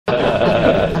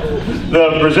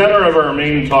The presenter of our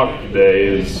main talk today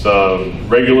is a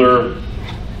regular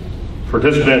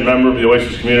participant member of the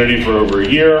Oasis community for over a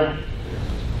year,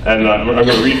 and I'm going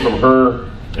to read from her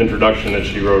introduction that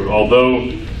she wrote. Although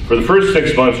for the first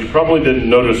 6 months you probably didn't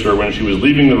notice her when she was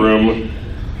leaving the room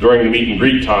during the meet and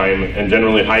greet time and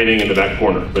generally hiding in the back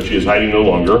corner, but she is hiding no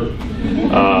longer.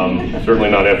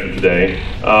 Certainly not after today.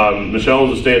 Michelle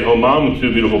is a stay-at-home mom with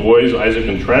two beautiful boys, Isaac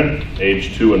and Trent,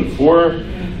 age 2 and 4.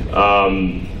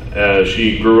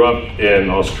 She grew up in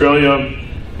Australia,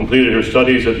 completed her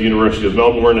studies at the University of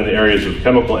Melbourne in the areas of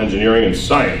chemical engineering and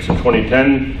science. In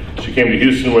 2010, she came to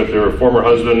Houston with her former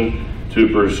husband to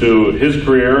pursue his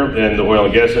career in the oil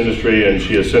and gas industry, and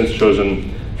she has since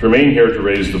chosen to remain here to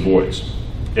raise the boys.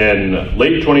 In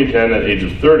late 2010, at the age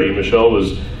of 30, Michelle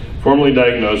was formally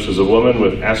diagnosed as a woman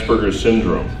with Asperger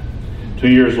Syndrome. 2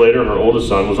 years later, her oldest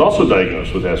son was also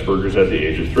diagnosed with Asperger's at the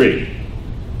age of 3.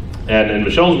 And in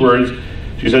Michelle's words,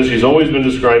 she says she's always been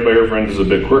described by her friends as a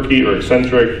bit quirky or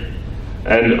eccentric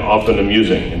and often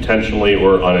amusing, intentionally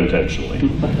or unintentionally.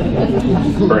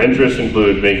 Her interests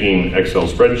include making Excel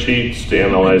spreadsheets to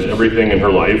analyze everything in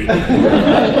her life,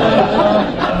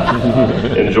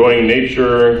 enjoying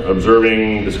nature,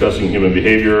 observing, discussing human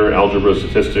behavior, algebra,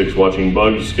 statistics, watching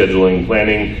bugs, scheduling,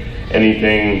 planning,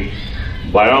 anything,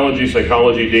 biology,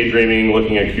 psychology, daydreaming,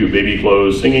 looking at cute baby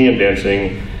clothes, singing and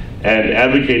dancing, and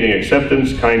advocating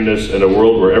acceptance, kindness, and a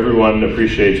world where everyone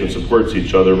appreciates and supports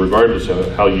each other regardless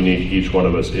of how unique each one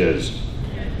of us is.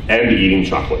 And eating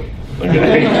chocolate,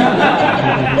 okay?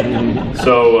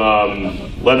 So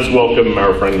let's welcome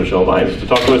our friend Michelle Vines to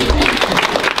talk to us.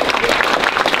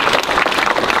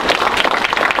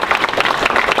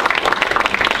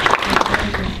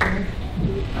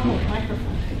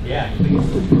 Yeah.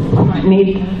 I might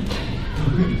need that.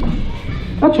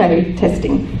 Okay,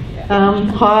 testing.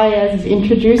 Hi, as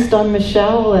introduced, I'm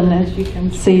Michelle, and as you can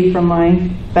see from my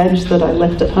badge that I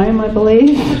left at home, I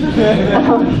believe.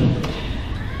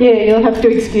 Yeah, you'll have to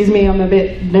excuse me, I'm a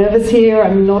bit nervous here.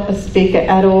 I'm not a speaker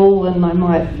at all, and I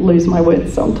might lose my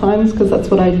words sometimes, because that's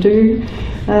what I do.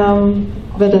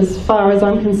 But as far as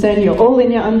I'm concerned, you're all in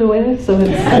your underwear, so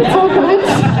it's all good.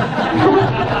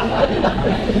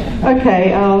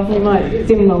 Okay, you might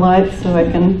dim the lights so I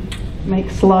can make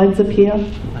slides appear,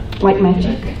 like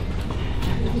magic.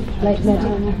 Like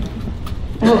magic.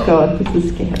 Oh God, this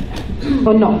is scary.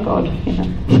 Or not God, you know.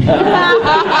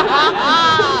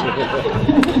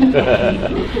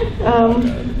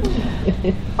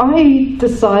 I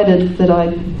decided that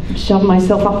I'd shove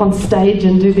myself up on stage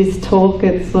and do this talk.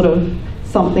 It's sort of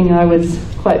something I was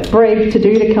quite brave to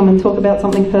do, to come and talk about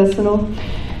something personal.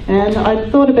 And I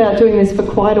thought about doing this for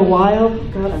quite a while.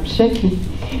 God, I'm shaking.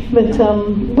 But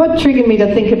what triggered me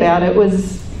to think about it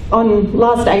was on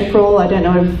last April, I don't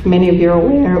know if many of you are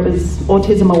aware, it was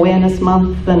Autism Awareness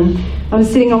Month, and I was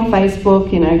sitting on Facebook,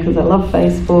 you know, because I love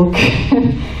Facebook,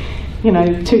 you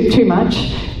know, too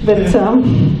much. But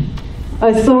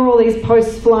I saw all these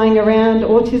posts flying around: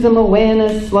 autism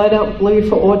awareness, light up blue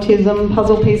for autism,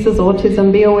 puzzle pieces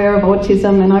autism, be aware of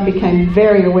autism, and I became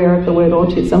very aware of the word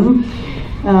autism.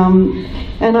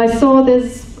 And I saw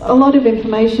there's a lot of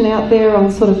information out there on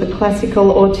sort of the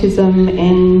classical autism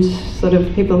and sort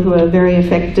of people who are very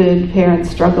affected,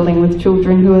 parents struggling with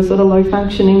children who are sort of low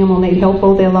functioning and will need help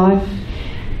all their life.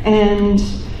 And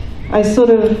I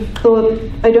sort of thought,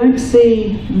 I don't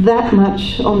see that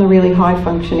much on the really high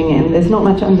functioning end. There's not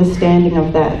much understanding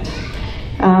of that.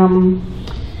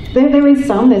 There is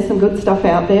there's some good stuff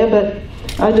out there, but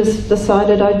I just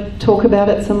decided I'd talk about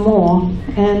it some more.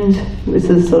 And this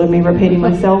is sort of me repeating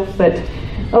myself, but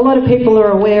a lot of people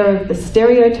are aware of the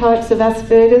stereotypes of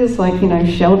Asperger's, like, you know,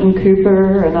 Sheldon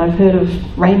Cooper, and I've heard of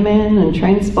Rain Man and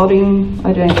Trainspotting.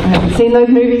 I haven't seen those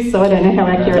movies, so I don't know how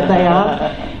accurate they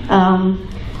are.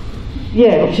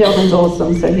 Yeah, Sheldon's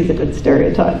awesome, so he's a good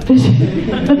stereotype. But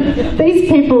these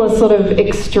people are sort of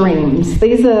extremes.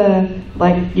 These are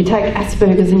like, you take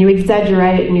Asperger's and you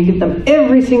exaggerate and you give them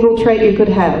every single trait you could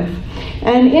have.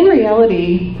 And in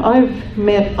reality, I've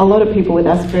met a lot of people with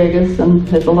Asperger's, and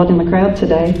there's a lot in the crowd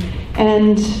today,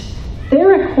 and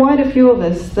there are quite a few of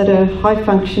us that are high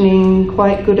functioning,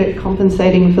 quite good at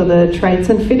compensating for the traits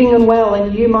and fitting in well,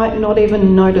 and you might not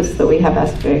even notice that we have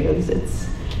Asperger's. It's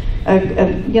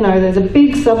you know, there's a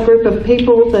big subgroup of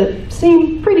people that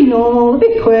seem pretty normal, a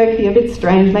bit quirky, a bit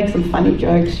strange, make some funny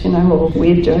jokes, you know, or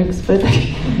weird jokes, but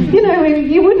you know,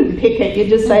 you wouldn't pick it. You'd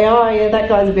just say, oh yeah, that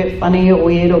guy's a bit funny or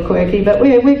weird or quirky, but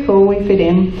we're cool, we fit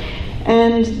in.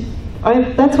 And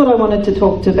that's what I wanted to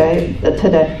talk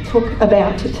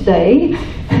about today,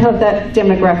 that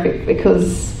demographic,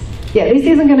 because yeah, this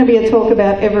isn't going to be a talk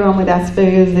about everyone with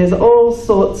Asperger's. There's all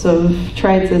sorts of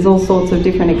traits, there's all sorts of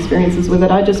different experiences with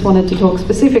it. I just wanted to talk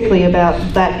specifically about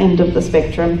that end of the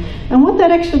spectrum and what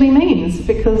that actually means,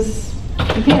 because,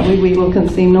 yeah, we look and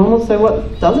seem normal, so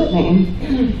what does it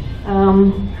mean?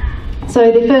 So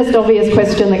the first obvious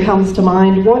question that comes to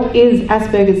mind, what is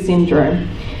Asperger Syndrome?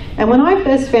 And when I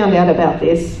first found out about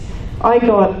this, I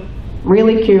got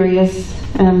really curious,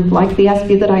 and like the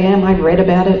Aspie that I am, I read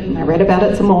about it, and I read about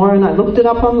it some more, and I looked it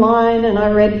up online, and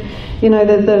I read, you know,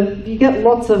 you get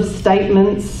lots of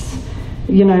statements,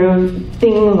 you know,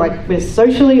 things like we're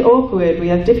socially awkward, we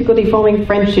have difficulty forming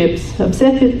friendships,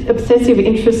 obsessive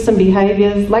interests and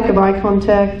behaviours, lack of eye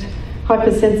contact,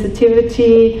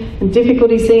 hypersensitivity, and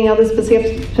difficulty seeing others'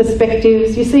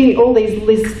 perspectives. You see all these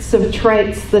lists of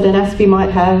traits that an Aspie might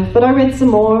have, but I read some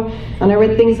more, and I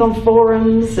read things on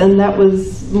forums, and that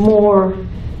was more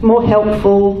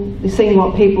helpful, seeing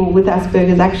what people with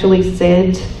Asperger's actually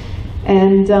said.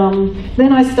 And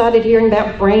then I started hearing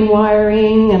about brain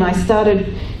wiring, and I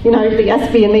started, you know, the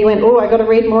Aspie in me went, oh, I got to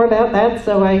read more about that.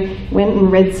 So I went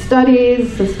and read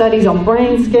the studies on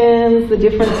brain scans, the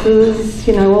differences,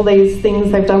 you know, all these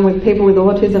things they've done with people with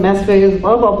autism, Asperger's,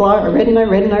 blah, blah, blah. I read and I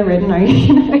read and I read and I,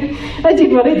 you know, I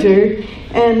did what I do.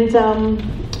 And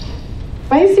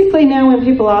basically now when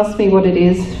people ask me what it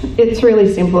is, it's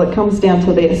really simple. It comes down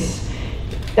to this.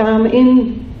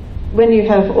 When you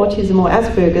have autism or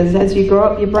Asperger's, as you grow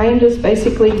up, your brain just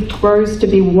basically grows to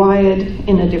be wired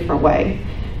in a different way.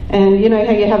 And you know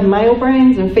how you have male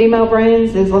brains and female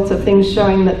brains? There's lots of things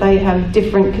showing that they have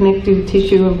different connective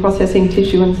tissue and processing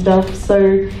tissue and stuff.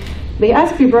 So the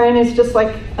Aspie brain is just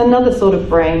like another sort of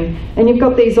brain. And you've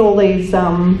got all these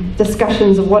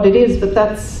discussions of what it is, but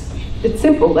it's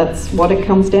simple. That's what it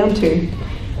comes down to.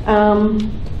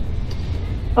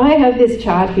 I have this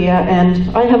chart here,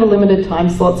 and I have a limited time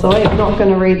slot, so I'm not going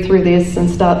to read through this and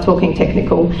start talking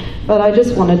technical, but I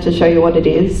just wanted to show you what it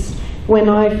is. When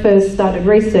I first started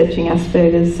researching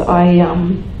Asperger's, I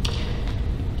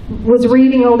was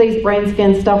reading all these brain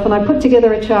scan stuff, and I put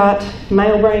together a chart,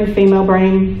 male brain, female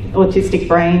brain, autistic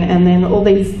brain, and then all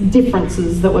these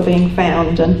differences that were being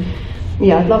found. And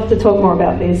yeah, I'd love to talk more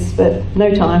about this, but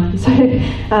no time. So,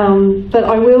 but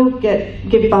I will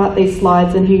give Bart these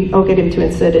slides, and I'll get him to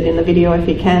insert it in the video if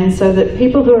he can, so that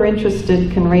people who are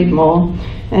interested can read more.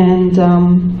 And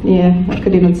yeah, I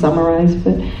could even summarise,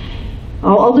 but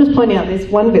I'll just point out this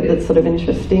one bit that's sort of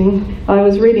interesting. I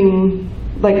was reading,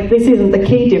 like, this isn't the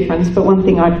key difference, but one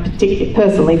thing I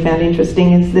personally found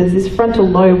interesting is there's this frontal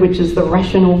lobe, which is the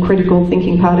rational, critical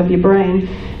thinking part of your brain.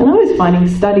 And I was finding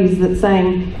studies that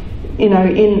saying, you know,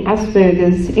 in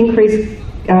Asperger's, increased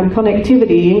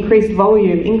connectivity, increased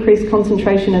volume, increased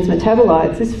concentration as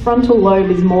metabolites, this frontal lobe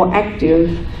is more active.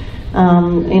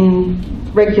 In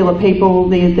regular people,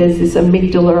 there's this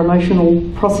amygdala emotional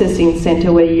processing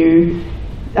centre where you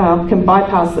can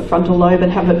bypass the frontal lobe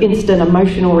and have instant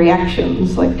emotional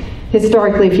reactions. Like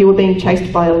historically, if you were being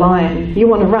chased by a lion, you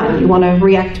want to run, you want to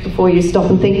react before you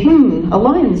stop and think, a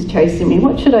lion's chasing me,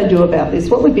 what should I do about this?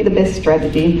 What would be the best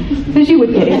strategy? Because you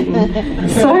would get eaten.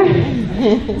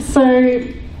 So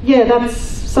yeah, that's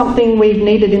something we've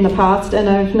needed in the past, and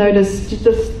I've noticed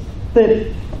just that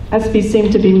Aspies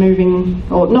seem to be moving,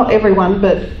 or not everyone,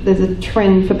 but there's a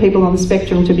trend for people on the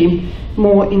spectrum to be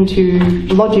more into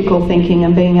logical thinking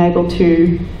and being able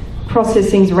to process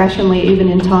things rationally even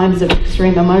in times of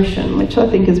extreme emotion, which I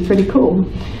think is pretty cool.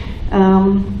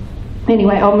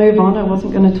 Anyway, I'll move on. I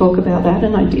wasn't going to talk about that,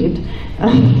 and I did.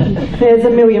 There's a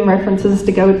million references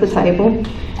to go with the table.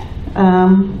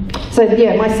 So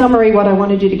yeah, my summary, what I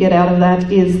wanted you to get out of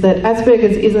that is that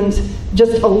Asperger's isn't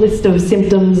just a list of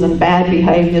symptoms and bad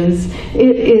behaviours.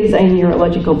 It is a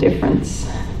neurological difference.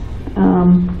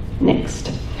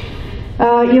 Next.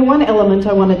 Yeah, one element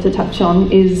I wanted to touch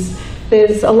on is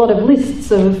there's a lot of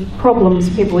lists of problems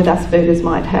people with Asperger's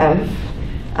might have.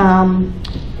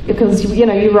 Because, you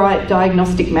know, you write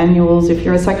diagnostic manuals. If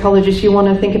you're a psychologist, you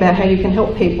want to think about how you can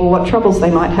help people, what troubles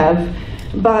they might have.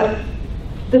 But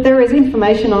that there is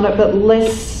information on it, but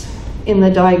less in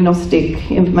the diagnostic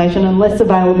information, and less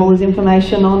available is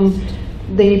information on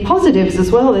the positives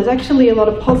as well. There's actually a lot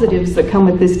of positives that come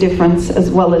with this difference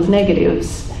as well as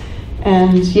negatives.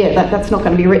 And yeah, that's not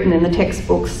going to be written in the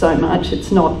textbooks so much.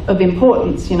 It's not of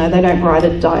importance. You know, they don't write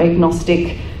a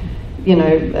diagnostic, you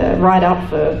know, write up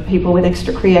for people with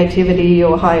extra creativity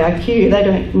or high IQ. They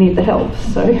don't need the help.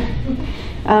 So,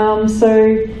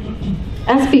 so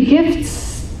Aspie gifts,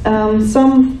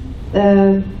 some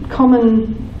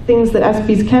common things that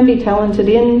Aspies can be talented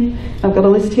in. I've got a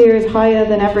list here, is higher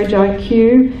than average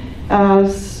IQ,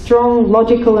 strong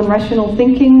logical and rational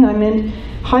thinking. I mean,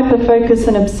 hyper-focus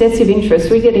and obsessive interest.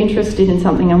 We get interested in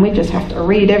something and we just have to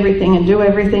read everything and do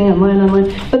everything and learn and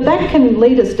learn. But that can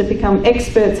lead us to become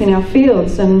experts in our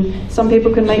fields, and some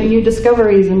people can make new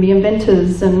discoveries and be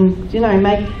inventors and, you know,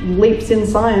 make leaps in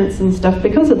science and stuff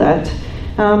because of that.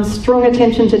 Strong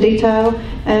attention to detail,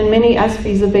 and many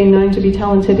Aspies have been known to be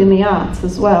talented in the arts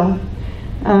as well.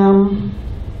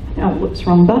 Oh, whoops,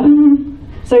 wrong button.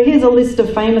 So here's a list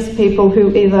of famous people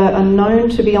who either are known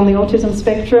to be on the autism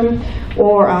spectrum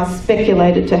or are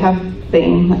speculated to have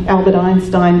been, like Albert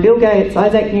Einstein, Bill Gates,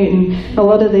 Isaac Newton. A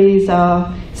lot of these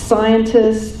are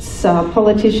scientists,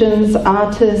 politicians,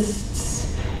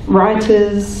 artists,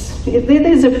 writers.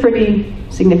 These are pretty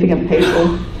significant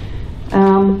people.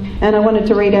 And I wanted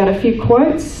to read out a few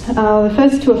quotes. The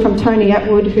first two are from Tony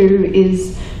Attwood, who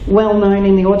is well known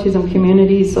in the autism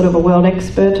community, he's sort of a world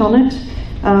expert on it.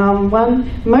 One,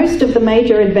 most of the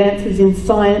major advances in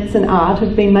science and art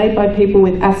have been made by people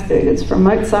with Asperger's, from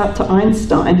Mozart to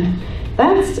Einstein.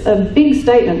 That's a big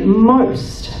statement.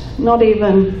 Most, not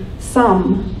even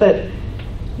some, but,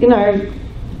 you know,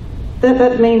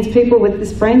 that means people with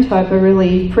this brain type are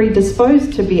really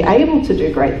predisposed to be able to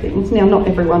do great things. Now, not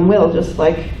everyone will, just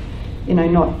like, you know,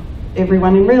 not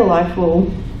everyone in real life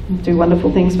will do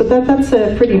wonderful things, but that's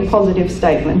a pretty positive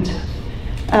statement.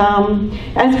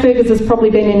 Asperger's has probably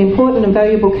been an important and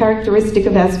valuable characteristic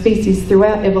of our species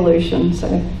throughout evolution, so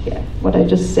yeah, what I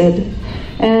just said.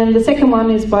 And the second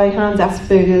one is by Hans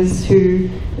Asperger's, who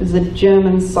is a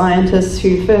German scientist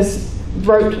who first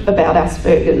wrote about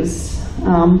Asperger's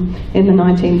in the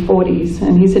 1940s,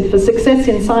 and he said, for success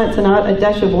in science and art, a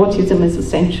dash of autism is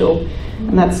essential.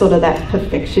 And that's sort of that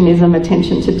perfectionism,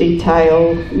 attention to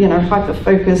detail, you know,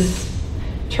 hyper-focus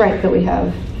trait that we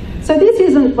have. So this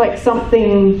isn't like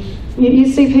something, you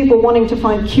see people wanting to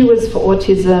find cures for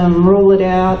autism, rule it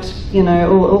out, you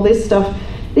know, all this stuff.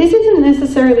 This isn't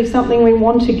necessarily something we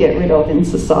want to get rid of in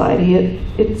society.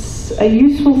 It's a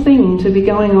useful thing to be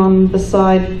going on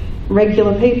beside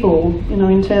regular people, you know,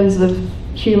 in terms of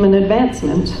human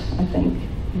advancement, I think.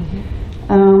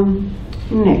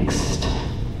 Next.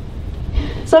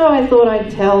 So I thought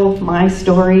I'd tell my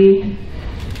story.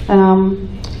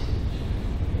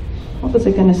 What was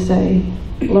I going to say?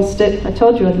 Lost it. I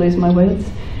told you I'd lose my words.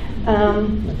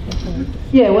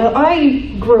 Yeah, well,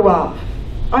 I grew up,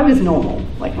 I was normal.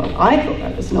 Like, well, I thought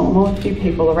I was normal. A few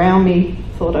people around me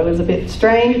thought I was a bit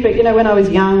strange, but you know, when I was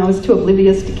young, I was too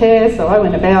oblivious to care, so I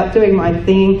went about doing my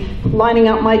thing, lining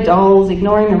up my dolls,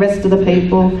 ignoring the rest of the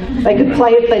people. They could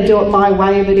play it, they'd do it my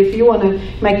way, but if you want to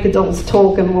make the dolls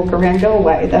talk and walk around, go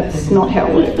away. That's not how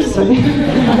it works. So, you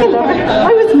know,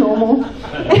 I was normal.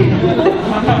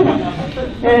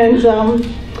 And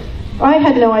I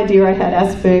had no idea I had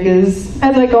Asperger's.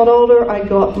 As I got older, I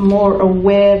got more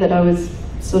aware that I was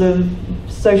sort of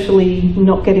socially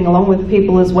not getting along with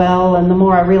people as well, and the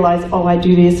more I realised, oh, I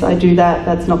do this, I do that,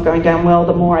 that's not going down well,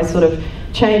 the more I sort of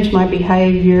changed my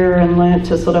behaviour and learned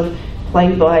to sort of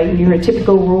play by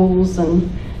neurotypical rules, and,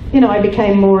 you know, I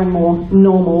became more and more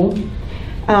normal.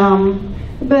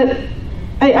 But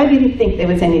I didn't think there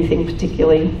was anything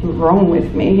particularly wrong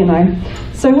with me, you know.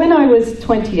 So when I was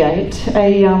 28,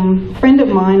 a friend of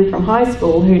mine from high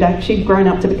school who'd actually grown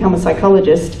up to become a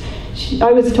psychologist,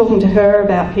 I was talking to her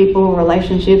about people,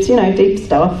 relationships, you know, deep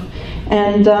stuff,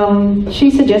 and she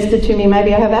suggested to me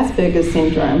maybe I have Asperger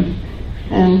Syndrome.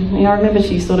 And you know, I remember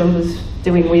she sort of was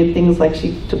doing weird things, like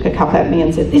she took a cup at me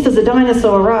and said, "This is a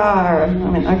dinosaur, rah!" And I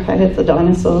went, okay, it's a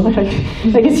dinosaur.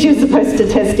 I guess she was supposed to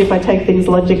test if I take things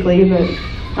logically, but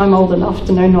I'm old enough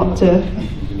to know not to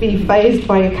be fazed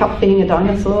by a cup being a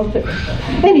dinosaur. But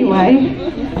anyway,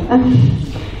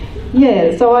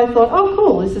 yeah, so I thought, oh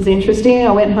cool, this is interesting.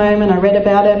 I went home and I read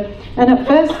about it, and at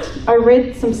first I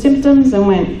read some symptoms and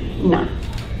went, no,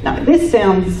 this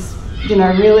sounds, you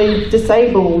know, really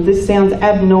disabled, this sounds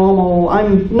abnormal.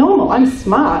 I'm normal, I'm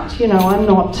smart, you know, I'm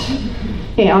not,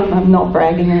 yeah, I'm not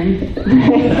bragging or anything.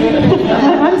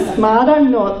 I'm smart, I'm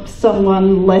not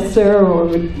someone lesser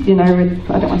or, you know,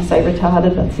 I don't want to say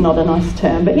retarded, that's not a nice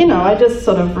term, but you know, I just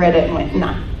sort of read it and went,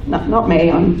 no, not me,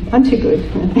 I'm too good.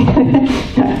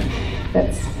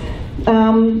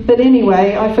 But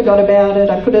anyway, I forgot about it,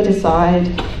 I put it aside.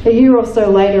 A year or so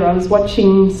later, I was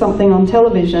watching something on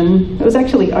television. It was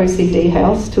actually OCD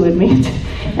House, to admit,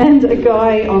 and a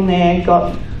guy on there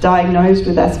got diagnosed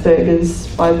with Asperger's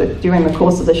during the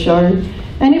course of the show.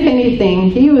 And if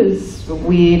anything, he was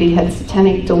weird, he had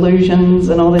satanic delusions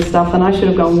and all this stuff, and I should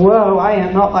have gone, whoa, I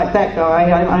am not like that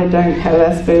guy, I don't have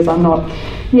Asperger's, I'm not.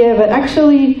 Yeah, but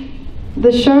actually,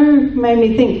 the show made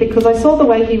me think, because I saw the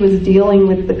way he was dealing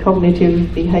with the cognitive,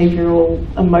 behavioural,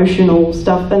 emotional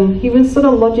stuff, and he was sort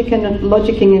of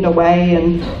logicking it away,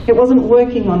 and it wasn't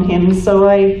working on him. So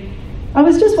I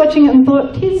was just watching it and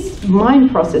thought, his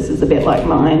mind process is a bit like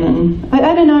mine, and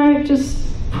I don't know, it just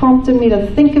prompted me to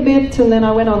think a bit, and then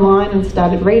I went online and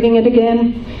started reading it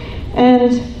again.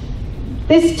 And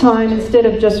this time, instead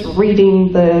of just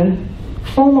reading the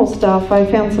formal stuff, I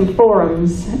found some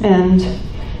forums, and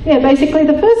yeah, basically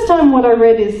the first time what I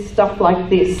read is stuff like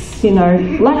this, you know,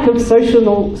 lack of social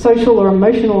or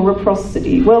emotional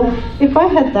reciprocity. Well, if I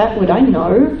had that, would I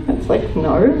know? It's like,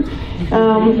 no.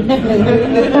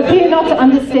 Appear not to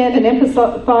understand and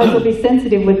empathise or be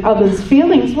sensitive with others'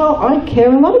 feelings. Well, I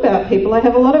care a lot about people. I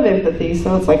have a lot of empathy.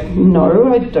 So it's like,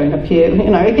 no, I don't appear,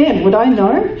 you know, again, would I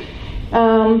know?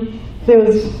 There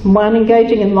was one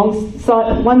engaging in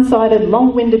one-sided,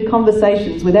 long-winded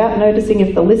conversations without noticing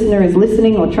if the listener is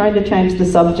listening or trying to change the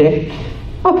subject.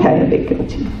 Okay, a bit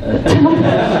good.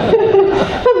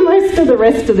 Most of the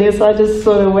rest of this, I just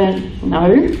sort of went, no,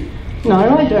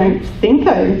 I don't think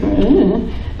I...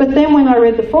 But then when I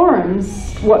read the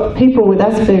forums, what people with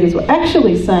Asperger's were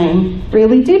actually saying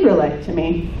really did relate to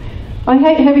me. I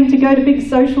hate having to go to big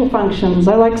social functions.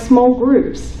 I like small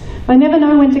groups. I never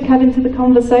know when to cut into the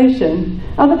conversation.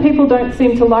 Other people don't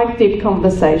seem to like deep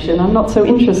conversation. I'm not so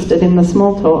interested in the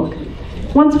small talk.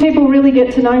 Once people really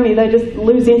get to know me, they just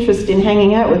lose interest in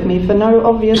hanging out with me for no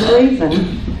obvious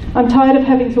reason. I'm tired of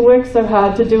having to work so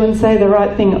hard to do and say the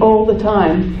right thing all the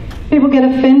time. People get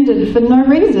offended for no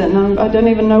reason. I don't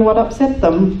even know what upset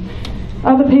them.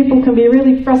 Other people can be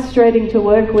really frustrating to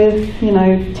work with, you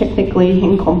know, technically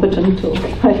incompetent, or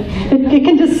it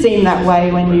can just seem that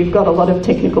way when you've got a lot of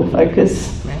technical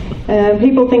focus.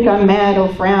 People think I'm mad or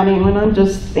frowning when I'm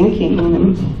just thinking,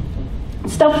 and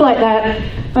stuff like that.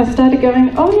 I started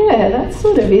going, oh yeah, that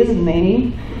sort of is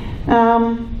me.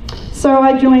 So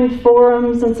I joined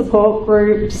forums and support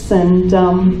groups, and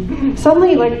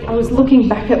suddenly, like, I was looking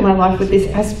back at my life with this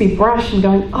Aspie brush and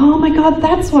going, oh my God,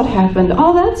 that's what happened.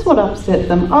 Oh, that's what upset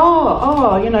them.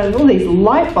 Oh, you know, all these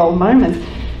light bulb moments.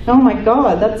 Oh my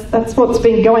God, that's what's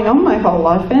been going on my whole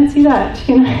life. Fancy that,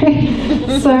 you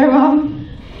know. So,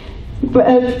 but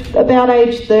at about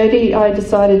age 30, I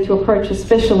decided to approach a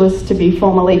specialist to be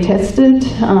formally tested.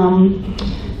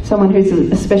 Someone who's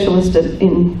a specialist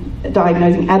in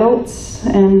diagnosing adults,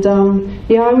 and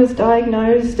yeah, I was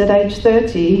diagnosed at age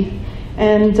 30,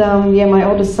 and yeah, my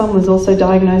oldest son was also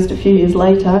diagnosed a few years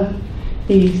later.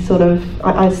 He sort of,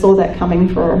 I saw that coming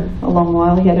for a long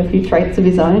while. He had a few traits of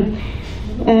his own,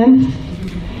 and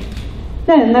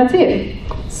that's it.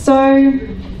 So,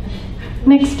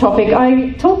 next topic,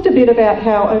 I talked a bit about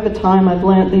how over time I've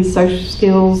learnt these social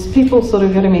skills. People sort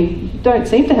of go to me, you don't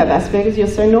seem to have Asperger's, you're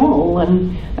so normal,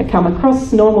 and I come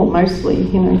across normal mostly,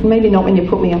 you know, maybe not when you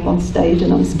put me up on stage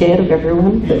and I'm scared of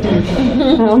everyone, but,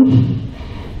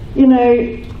 you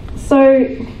know, so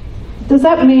does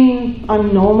that mean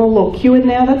I'm normal or cured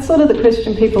now? That's sort of the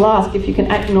question people ask. If you can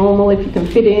act normal, if you can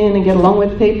fit in and get along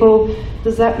with people,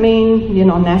 does that mean you're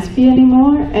not an Aspie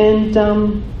anymore?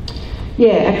 And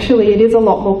yeah, actually it is a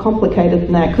lot more complicated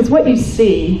than that, because what you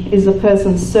see is a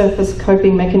person's surface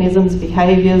coping mechanisms,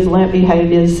 behaviours, learnt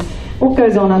behaviours. What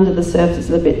goes on under the surface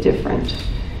is a bit different.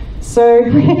 So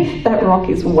that rock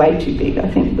is way too big. I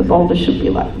think the boulder should be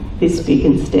like this big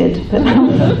instead. But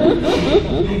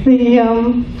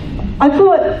I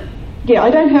thought, yeah, I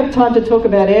don't have time to talk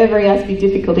about every Aspie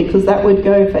difficulty because that would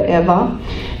go forever.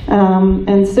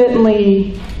 And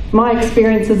certainly my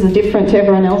experiences are different to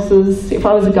everyone else's. If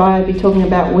I was a guy, I'd be talking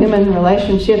about women,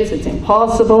 relationships. It's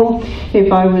impossible.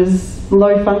 If I was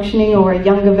low functioning or a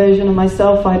younger version of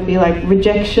myself, I'd be like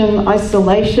rejection,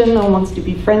 isolation. No one wants to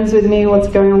be friends with me. What's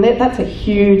going on there? That's a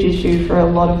huge issue for a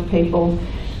lot of people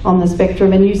on the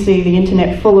spectrum. And you see the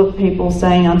internet full of people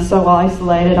saying, I'm so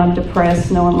isolated, I'm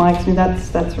depressed, no one likes me.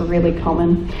 That's really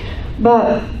common.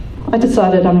 But I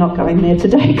decided I'm not going there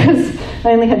today because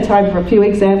I only had time for a few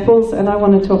examples, and I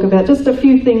want to talk about just a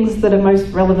few things that are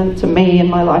most relevant to me in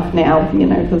my life now, you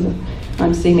know, because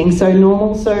I'm seeming so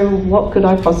normal, so what could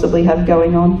I possibly have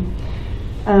going on?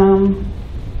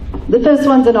 The first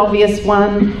one's an obvious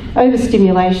one,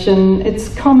 overstimulation. It's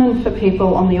common for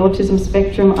people on the autism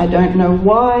spectrum, I don't know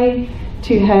why,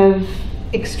 to have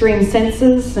extreme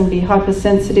senses and be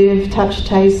hypersensitive, touch,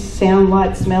 taste, sound,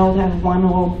 light, smell, to have one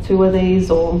or two of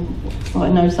these, or I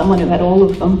know someone who had all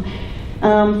of them.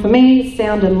 For me,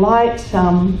 sound and light,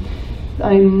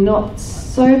 I'm not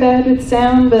so bad with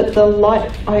sound, but the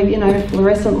light, you know,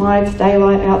 fluorescent lights,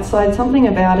 daylight outside, something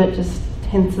about it just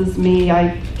tenses me.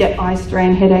 I get eye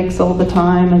strain headaches all the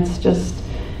time. It's just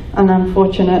an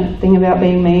unfortunate thing about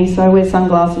being me. So I wear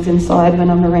sunglasses inside when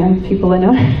I'm around people I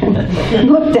know.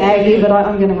 Look daggy, but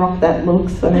I'm going to rock that look,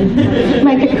 so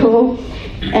make it cool.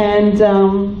 And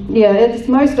yeah, it's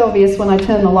most obvious when I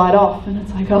turn the light off, and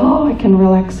it's like, oh, I can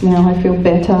relax now, I feel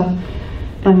better,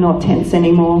 I'm not tense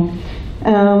anymore.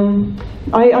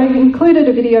 I included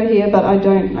a video here, but I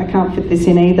can't fit this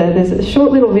in either. There's a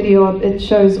short little video, it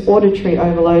shows auditory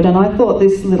overload, and I thought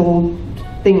this little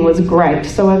thing was great.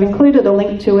 So I've included a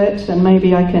link to it, and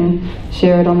maybe I can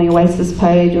share it on the Oasis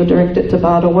page or direct it to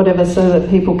Bart or whatever, so that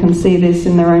people can see this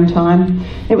in their own time.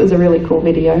 It was a really cool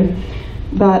video.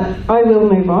 But I will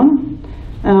move on.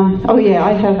 Oh yeah,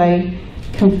 I have a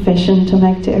confession to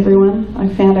make to everyone. I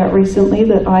found out recently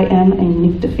that I am a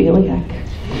nyctophiliac.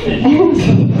 And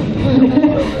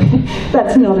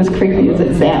that's not as creepy as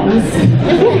it sounds.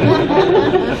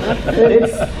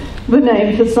 It's the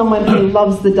name for someone who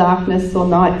loves the darkness or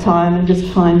nighttime and just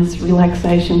finds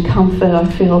relaxation, comfort. I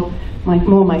feel like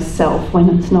more myself when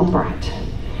it's not bright.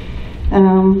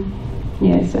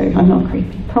 Yeah, so I'm not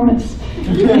creepy, promise.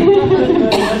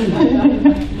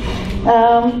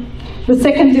 The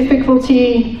second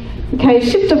difficulty, okay,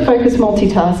 shift of focus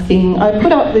multitasking. I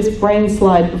put up this brain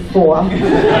slide before.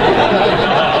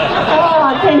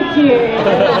 Oh, thank you.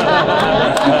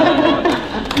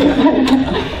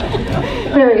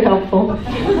 Very helpful.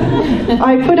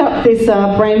 I put up this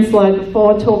brain slide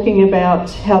before talking about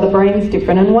how the brain's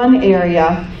different, and one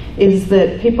area is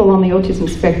that people on the autism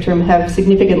spectrum have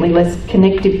significantly less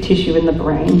connective tissue in the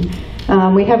brain.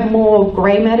 We have more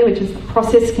grey matter, which is the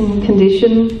process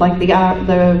condition, like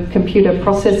the computer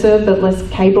processor, but less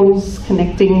cables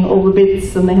connecting all the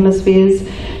bits and the hemispheres.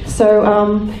 So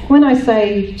when I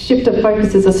say shift of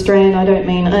focus is a strand, I don't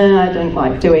mean, I don't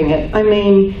like doing it. I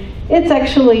mean, it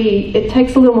takes a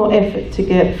little more effort to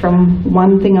get from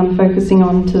one thing I'm focusing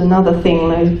on to another thing.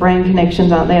 Those brain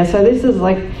connections aren't there. So this is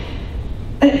like,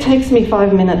 it takes me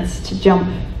 5 minutes to jump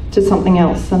to something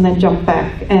else and then jump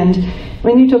back. And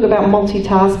when you talk about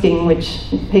multitasking, which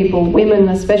people, women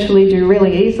especially, do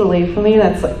really easily, for me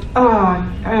that's like, I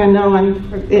don't know,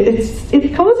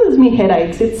 it causes me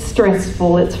headaches, it's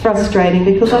stressful, it's frustrating,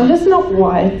 because I'm just not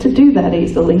wired to do that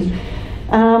easily.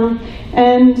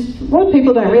 And what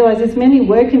people don't realise is many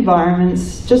work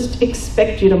environments just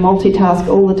expect you to multitask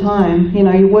all the time. You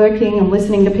know, you're working and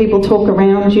listening to people talk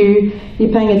around you,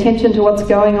 you're paying attention to what's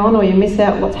going on, or you miss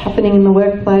out what's happening in the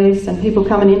workplace, and people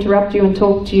come and interrupt you and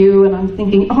talk to you, and I'm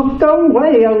thinking, oh, go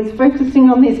away, I was focusing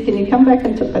on this, can you come back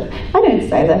and talk? But I don't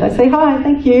say that, I say, hi,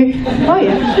 thank you, oh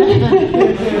yeah.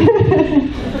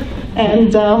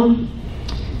 And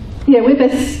yeah,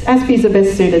 Aspies are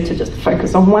best suited to just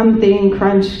focus on one thing,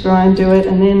 crunch, grind, do it,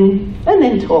 and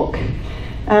then talk.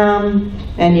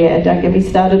 And yeah, don't get me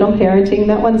started on parenting.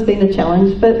 That one's been a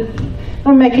challenge, but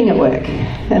I'm making it work.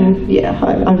 And yeah,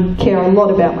 I care a lot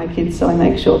about my kids, so I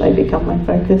make sure they become my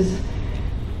focus.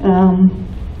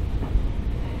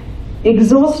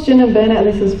 Exhaustion and burnout.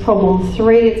 This is problem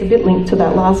 3. It's a bit linked to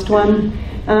that last one.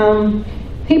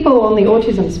 People on the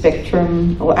autism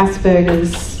spectrum or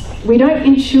Asperger's, we don't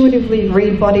intuitively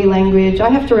read body language. I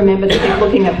have to remember to keep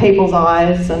looking at people's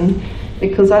eyes, and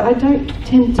because I don't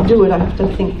tend to do it, I have to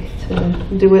think to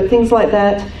do it. Things like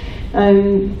that.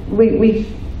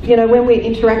 You know, when we're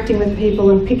interacting with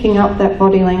people and picking up that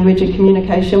body language and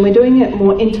communication, we're doing it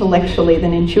more intellectually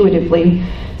than intuitively.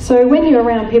 So when you're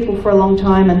around people for a long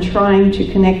time and trying to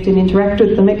connect and interact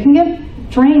with them, it can get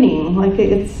draining. Like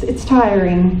it's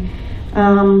tiring.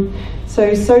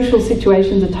 So social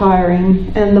situations are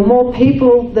tiring, and the more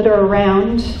people that are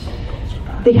around,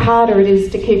 the harder it is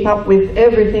to keep up with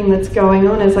everything that's going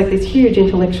on. It's like this huge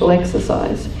intellectual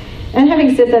exercise. And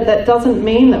having said that, that doesn't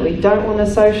mean that we don't want to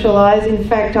socialise. In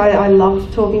fact, I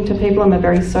love talking to people. I'm a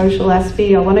very social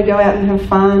aspie. I want to go out and have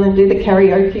fun and do the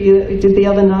karaoke that we did the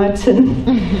other night.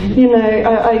 And, you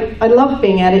know, I love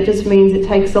being out. It just means it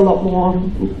takes a lot more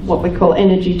what we call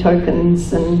energy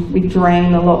tokens, and we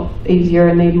drain a lot easier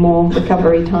and need more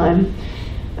recovery time.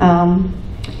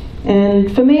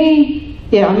 And for me,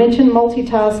 yeah, I mentioned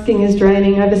multitasking is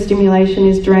draining, overstimulation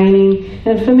is draining,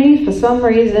 and for me, for some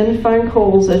reason, phone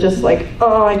calls are just like,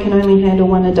 oh, I can only handle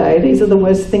one a day. These are the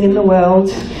worst thing in the world.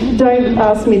 Don't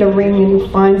ask me to ring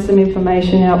and find some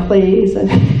information out, please.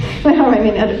 And I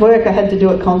mean, at work I had to do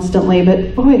it constantly,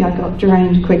 but boy, I got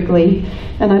drained quickly.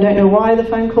 And I don't know why the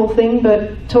phone call thing,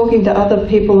 but talking to other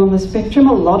people on the spectrum,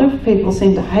 a lot of people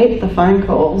seem to hate the phone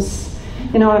calls.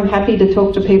 You know, I'm happy to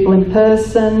talk to people in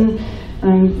person.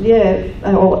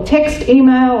 Yeah, or text,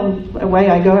 email,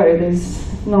 away I go. There's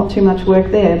not too much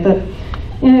work there, but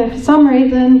yeah, for some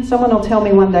reason, someone will tell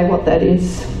me one day what that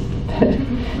is.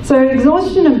 So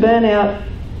exhaustion and burnout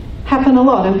happen a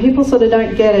lot, and people sort of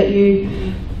don't get it. You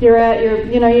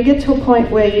get to a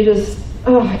point where you just,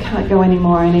 oh, I can't go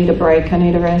anymore, I need a break, I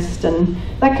need a rest, and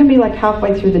that can be like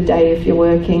halfway through the day if you're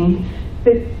working.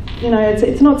 But,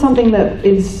 it's not something that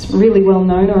is really well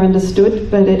known or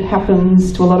understood, but it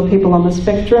happens to a lot of people on the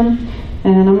spectrum.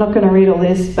 And I'm not going to read all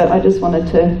this, but I just wanted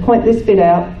to point this bit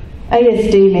out.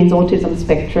 ASD means autism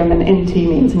spectrum, and NT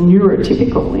means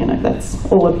neurotypical. That's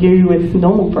all of you with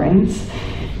normal brains.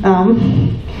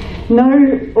 No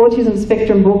autism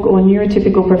spectrum book or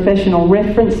neurotypical professional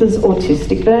references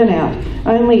autistic burnout.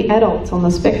 Only adults on the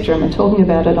spectrum are talking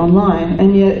about it online,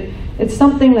 and yet it's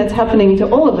something that's happening to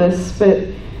all of us, but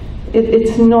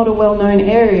it's not a well-known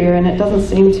area, and it doesn't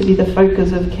seem to be the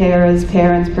focus of carers,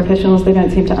 parents, professionals. They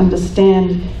don't seem to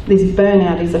understand this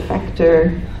burnout is a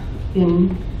factor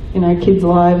in, kids'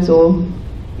 lives or,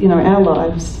 our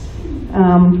lives.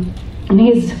 And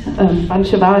here's a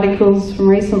bunch of articles from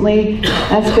recently.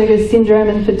 Asperger Syndrome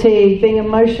and fatigue, being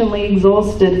emotionally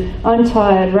exhausted. I'm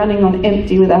tired, running on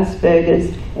empty with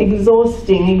Asperger's.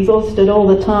 Exhausted all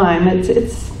the time.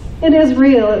 It is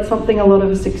real, it's something a lot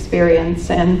of us experience,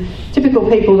 and typical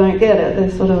people don't get it. They're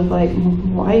sort of like,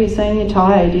 why are you saying you're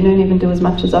tired? You don't even do as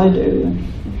much as I do.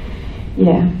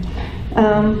 Yeah.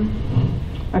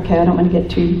 Okay, I don't want to get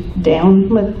too down.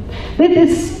 But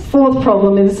this fourth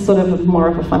problem is sort of more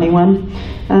of a funny one.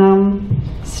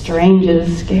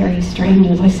 Strangers, scary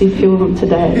strangers. I see a few of them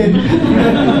today.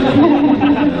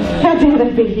 How dare they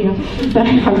be here? No,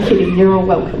 I'm kidding, you're all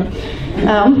welcome.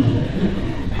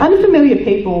 Unfamiliar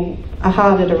people are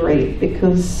harder to read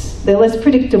because they're less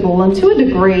predictable, and to a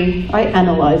degree I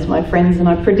analyse my friends and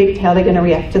I predict how they're going to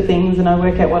react to things, and I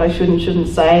work out what I should and shouldn't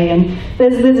say, and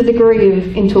there's a degree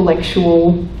of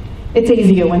intellectual, it's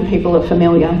easier when people are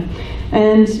familiar.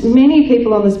 And many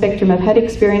people on the spectrum have had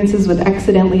experiences with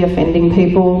accidentally offending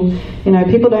people.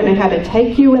 People don't know how to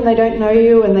take you when they don't know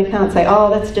you, and they can't say, oh,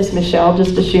 that's just Michelle,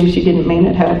 just assume she didn't mean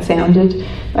it how it sounded.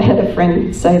 I had a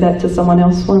friend say that to someone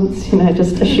else once,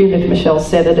 just assume if Michelle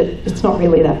said it, it's not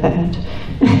really that bad.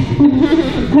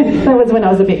 That was when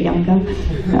I was a bit younger.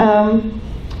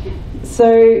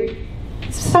 So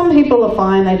some people are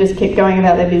fine, they just keep going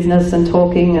about their business and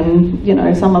talking,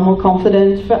 and some are more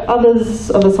confident. For others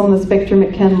of us on the spectrum,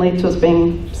 it can lead to us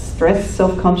being stressed,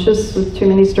 self-conscious with too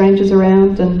many strangers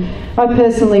around, and I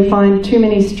personally find too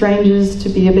many strangers to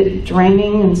be a bit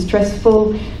draining and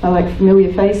stressful. I like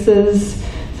familiar faces.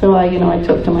 So I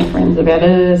talk to my friends about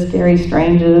scary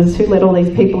strangers. Who let all these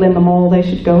people in the mall? They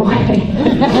should go away.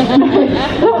 No,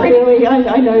 not really.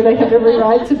 I know they have every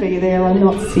right to be there. I'm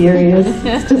not serious.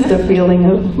 It's just a feeling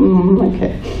of,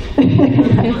 okay.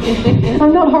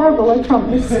 I'm not horrible, I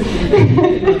promise.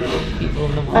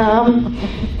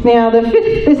 Now,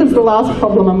 this is the last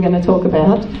problem I'm going to talk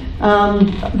about.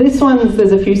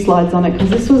 There's a few slides on it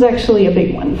because this was actually a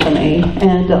big one for me,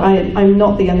 and I'm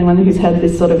not the only one who's had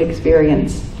this sort of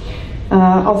experience.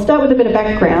 I'll start with a bit of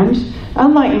background.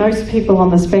 Unlike most people on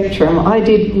the spectrum, I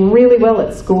did really well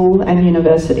at school and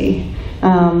university.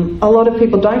 A lot of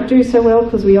people don't do so well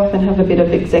because we often have a bit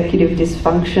of executive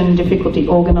dysfunction, difficulty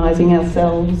organising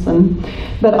ourselves.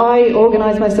 But I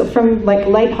organised myself from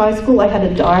late high school. I had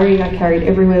a diary I carried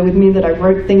everywhere with me that I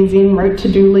wrote things in, wrote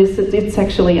to-do lists. It's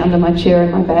actually under my chair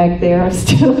in my bag there. I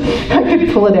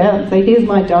could pull it out and say, here's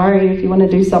my diary. If you want to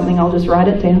do something, I'll just write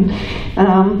it down.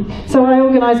 So I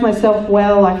organised myself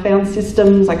well. I found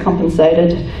systems. I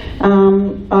compensated.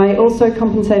 I also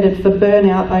compensated for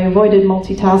burnout. I avoided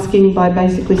multitasking by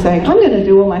basically saying, I'm going to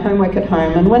do all my homework at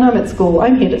home, and when I'm at school,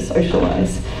 I'm here to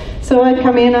socialise. So I'd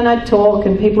come in and I'd talk,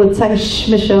 and people would say, shh,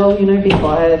 Michelle, be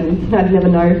quiet, and I'd never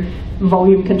know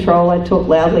volume control. I'd talk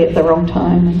loudly at the wrong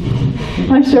time.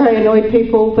 I'm sure I annoyed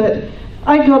people, but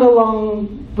I got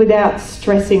along without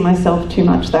stressing myself too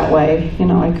much that way.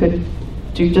 I could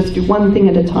just do one thing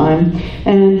at a time.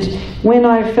 And when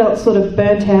I felt sort of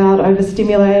burnt out,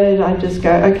 overstimulated, I'd just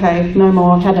go, okay, no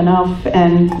more, had enough.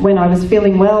 And when I was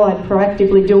feeling well, I'd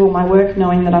proactively do all my work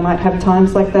knowing that I might have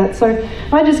times like that. So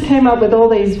I just came up with all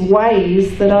these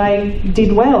ways that I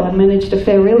did well and managed to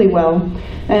fare really well.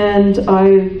 And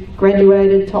I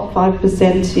graduated top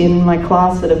 5% in my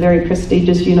class at a very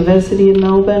prestigious university in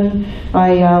Melbourne.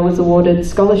 I was awarded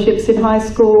scholarships in high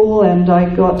school, and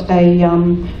I got a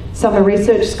summer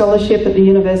research scholarship at the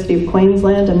University of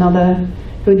Queensland, another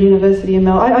good university in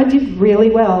Melbourne. I did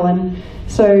really well, and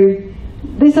so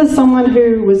this is someone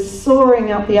who was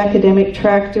soaring up the academic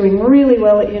track, doing really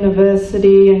well at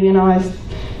university, and I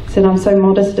said I'm so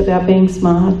modest about being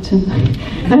smart,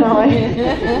 and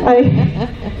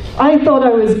I thought I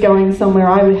was going somewhere.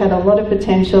 I had a lot of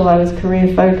potential. I was career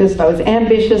focused. I was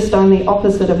ambitious. I'm the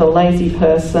opposite of a lazy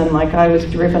person. Like, I was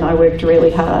driven. I worked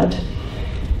really hard.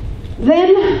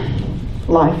 Then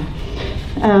life.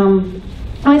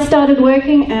 I started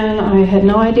working, and I had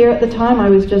no idea at the time. I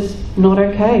was just not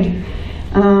okay.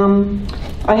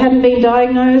 I hadn't been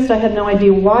diagnosed. I had no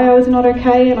idea why I was not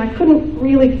okay, and I couldn't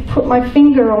really put my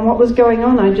finger on what was going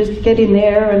on. I'd just get in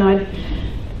there, and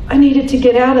I needed to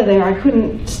get out of there. I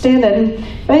couldn't stand it. And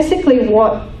basically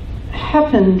what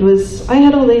happened was I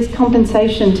had all these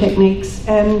compensation techniques,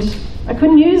 and I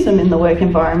couldn't use them in the work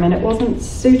environment. It wasn't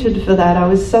suited for that. I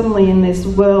was suddenly in this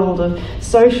world of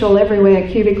social, everywhere,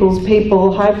 cubicles,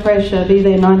 people, high pressure, be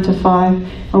there 9 to 5.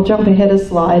 I'll jump ahead a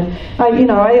slide.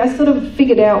 I sort of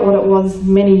figured out what it was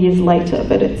many years later,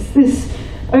 but it's this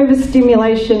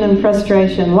overstimulation and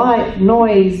frustration, light,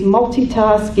 noise,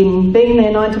 multitasking, being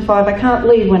there 9 to 5. I can't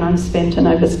leave when I'm spent and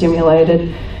overstimulated.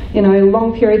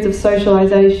 Long periods of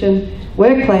socialization.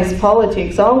 Workplace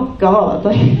politics, oh God.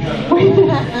 When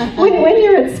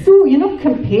you're at school, you're not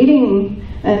competing,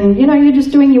 and you're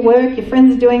just doing your work, your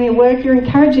friends are doing your work, you're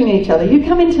encouraging each other. You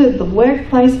come into the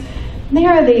workplace, and there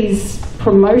are these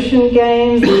promotion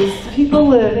games, these people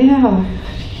that,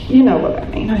 you know what I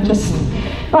mean.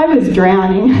 I was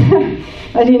drowning.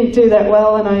 I didn't do that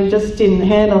well, and I just didn't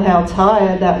handle how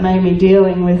tired that made me,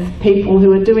 dealing with people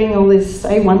who are doing all this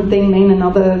say one thing, mean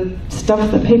another stuff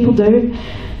that people do.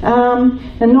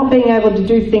 And not being able to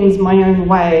do things my own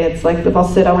way. It's like the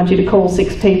boss said, I want you to call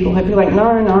 6 people. I'd be like, no,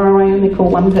 I only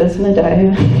call 1 person a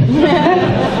day.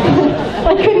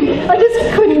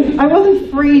 I wasn't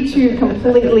free to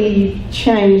completely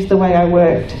change the way I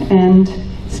worked. And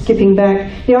skipping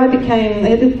back, I became,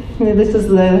 this is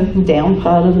the down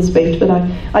part of the speech, but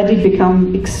I did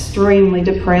become extremely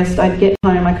depressed. I'd get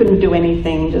home, I couldn't do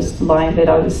anything, just lie in bed.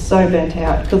 I was so burnt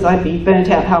out, because I'd be burnt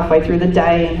out halfway through the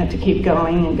day and had to keep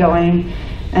going and going.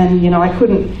 And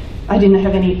I didn't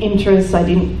have any interests. I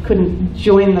couldn't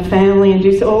join the family and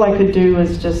do so. All I could do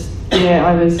was just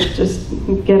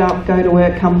get up, go to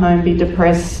work, come home, be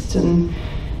depressed, and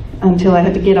until I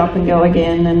had to get up and go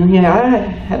again. And I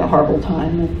had a horrible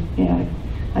time, and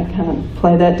I can't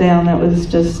play that down. That was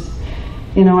just,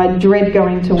 I dread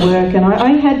going to work, and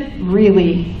I had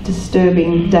really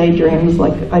disturbing daydreams.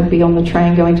 Like, I'd be on the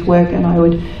train going to work, and I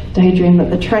would daydream that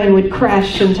the train would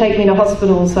crash and take me to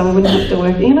hospital so I wouldn't have to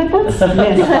work. That's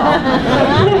messed up.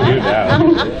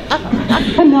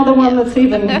 Another one that's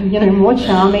even, more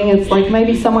charming. It's like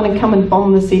maybe someone had come and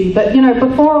bombed the city, but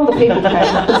before all the people came.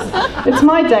 It's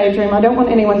my daydream. I don't want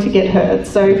anyone to get hurt.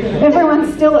 So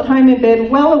everyone's still at home in bed,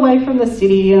 well away from the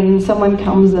city, and someone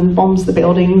comes and bombs the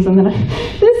buildings, and then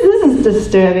this is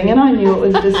disturbing, and I knew it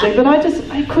was disturbing, but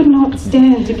I could not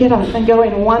stand to get up and go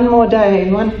in one more day.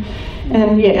 I'm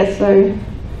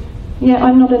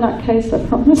not a nutcase, I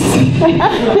promise.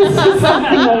 This is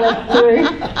something I went through.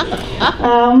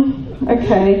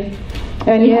 Okay.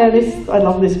 And I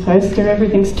love this poster.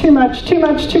 Everything's too much. I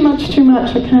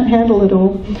can't handle it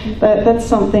all. But that's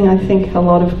something I think a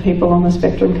lot of people on the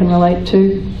spectrum can relate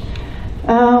to.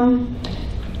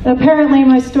 Apparently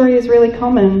my story is really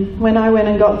common. When I went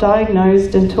and got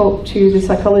diagnosed and talked to the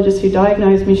psychologist who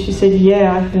diagnosed me, she said,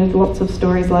 I've heard lots of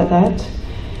stories like that.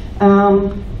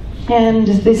 And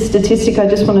this statistic I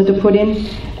just wanted to put in,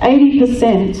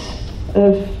 80%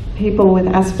 of people with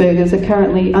Asperger's are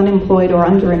currently unemployed or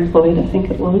underemployed, I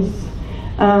think it was.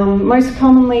 Most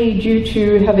commonly due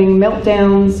to having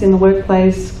meltdowns in the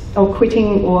workplace, or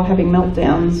quitting or having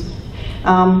meltdowns.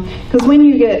 Because when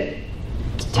you get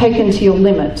taken to your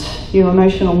limit, your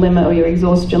emotional limit or your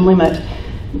exhaustion limit,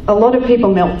 a lot of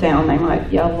people melt down. They might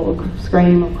yell or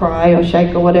scream or cry or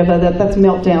shake or whatever. That's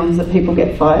meltdowns that people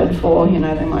get fired for.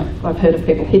 I've heard of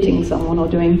people hitting someone or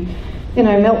doing,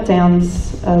 meltdowns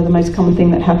are the most common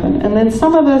thing that happen. And then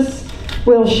some of us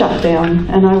will shut down,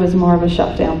 and I was more of a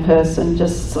shutdown person,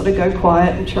 just sort of go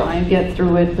quiet and try and get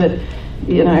through it, but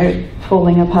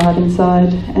falling apart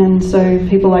inside. And so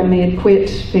people like me had quit,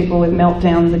 people with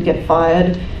meltdowns would get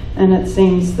fired, and it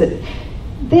seems that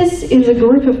this is a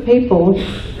group of people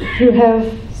who have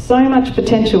so much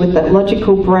potential with that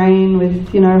logical brain, with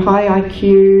high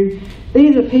IQ.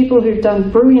 These are people who've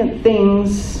done brilliant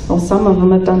things, or some of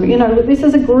them have done, this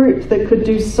is a group that could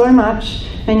do so much,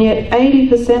 and yet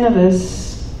 80% of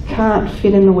us can't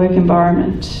fit in the work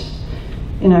environment.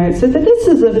 So that this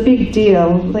is a big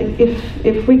deal. Like,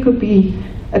 if we could be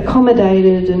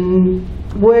accommodated and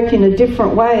work in a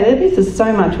different way, this is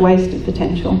so much wasted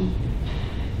potential.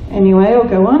 Anyway, I'll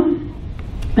go on.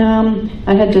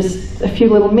 I had just a few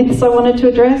little myths I wanted to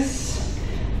address.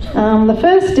 The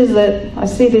first is that, I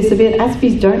see this a bit,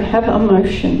 Aspies don't have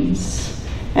emotions.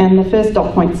 And the first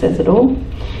dot point says it all.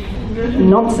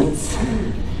 Nonsense.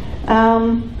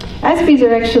 Aspies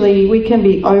are actually, we can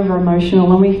be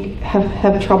over-emotional and we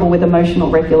have trouble with emotional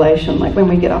regulation. Like when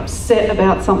we get upset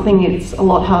about something, it's a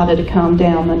lot harder to calm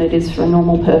down than it is for a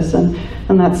normal person.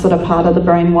 And that's sort of part of the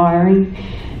brain wiring.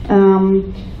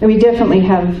 And we definitely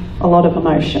have a lot of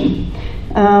emotion.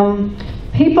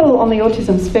 People on the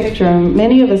autism spectrum,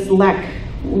 many of us lack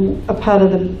a part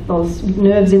of those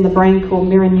nerves in the brain called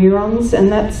mirror neurons,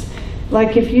 and that's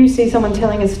like if you see someone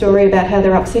telling a story about how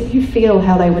they're upset, you feel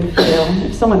how they would feel.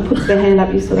 If someone puts their hand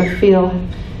up, you sort of feel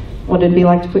what it'd be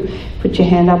like to put your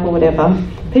hand up or whatever.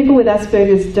 People with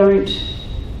Asperger's don't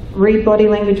read body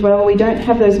language well. We don't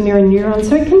have those mirror neurons,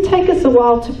 so it can take us a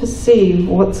while to perceive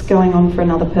what's going on for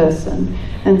another person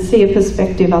and see a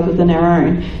perspective other than our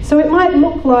own. So it might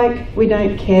look like we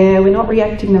don't care, we're not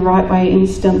reacting the right way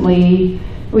instantly,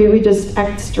 we just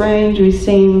act strange, we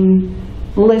seem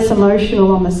less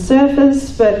emotional on the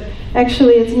surface, but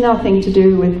actually it's nothing to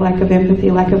do with lack of empathy,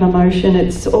 lack of emotion.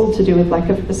 It's all to do with lack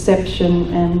of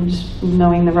perception and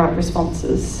knowing the right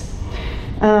responses.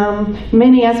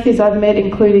 Many Aspies I've met,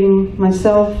 including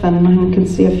myself, and I can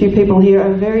see a few people here,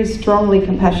 are very strongly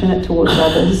compassionate towards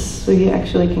others. We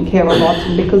actually can care a lot,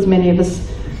 and because many of us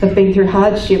have been through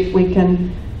hardship, we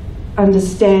can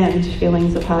understand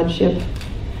feelings of hardship.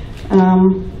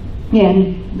 Yeah,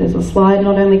 and there's a slide.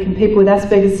 Not only can people with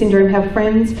Asperger syndrome have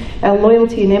friends, our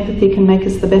loyalty and empathy can make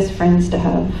us the best friends to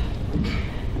have.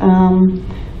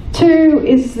 Two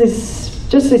is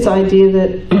just this idea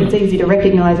that it's easy to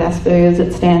recognise Asperger's,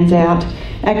 it stands out.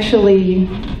 Actually,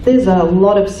 there's a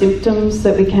lot of symptoms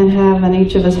that we can have, and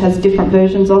each of us has different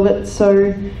versions of it.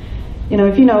 So, you know,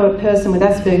 if you know a person with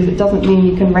Asperger's, it doesn't mean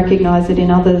you can recognise it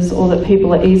in others or that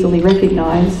people are easily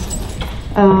recognised.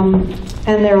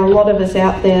 And there are a lot of us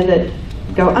out there that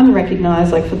go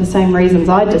unrecognised, like for the same reasons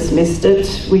I dismissed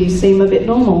it, we seem a bit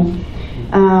normal.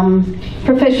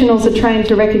 Professionals are trained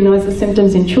to recognise the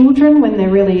symptoms in children when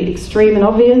they're really extreme and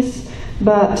obvious,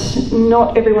 but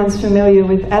not everyone's familiar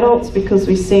with adults because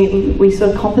we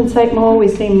sort of compensate more, we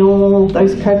seem normal,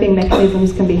 those coping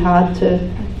mechanisms can be hard to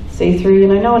see through. You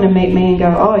know, no one will meet me and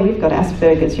go, oh, you've got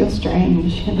Asperger's, you're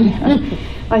strange.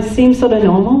 I seem sort of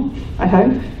normal, I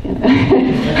hope. You know.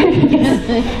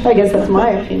 I guess that's my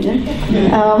opinion.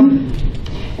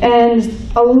 And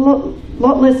a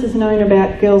lot less is known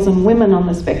about girls and women on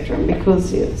the spectrum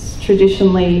because it's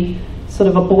traditionally sort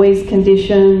of a boys'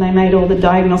 condition. They made all the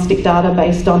diagnostic data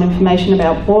based on information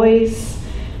about boys,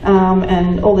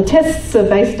 and all the tests are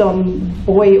based on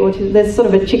boy autism. There's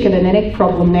sort of a chicken and an egg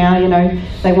problem now, you know,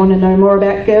 they want to know more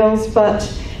about girls, but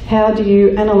how do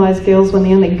you analyse girls when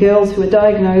the only girls who are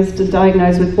diagnosed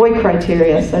with boy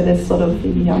criteria? So there's sort of the,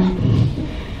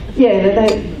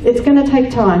 it's going to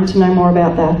take time to know more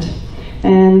about that.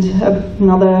 And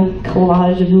another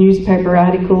collage of newspaper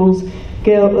articles,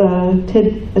 a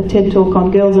TED talk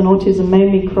on girls and autism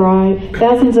made me cry.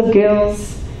 Thousands of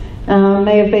girls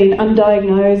may have been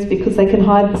undiagnosed because they can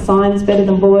hide the signs better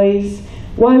than boys.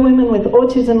 Why women with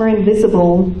autism are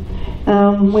invisible.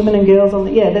 Women and girls on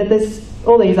the, there's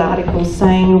all these articles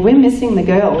saying we're missing the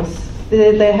girls.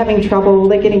 They're having trouble,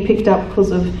 they're getting picked up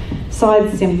because of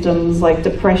side symptoms like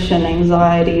depression,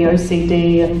 anxiety,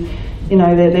 OCD, and you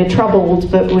know, they're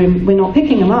troubled, but we're not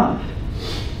picking them up.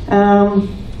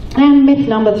 And myth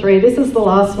number 3, this is the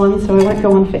last one, so I won't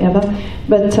go on forever,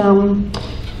 but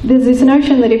there's this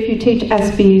notion that if you teach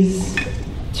Aspies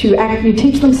to act, you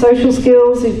teach them social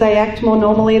skills, if they act more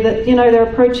normally, that, you know, they're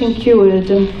approaching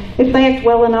cured, and if they act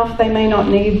well enough, they may not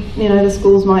need, you know, the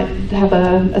schools might have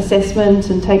an assessment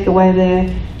and take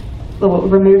away or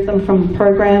remove them from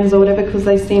programs or whatever because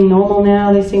they seem normal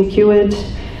now, they seem cured.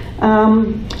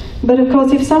 But of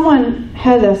course, if someone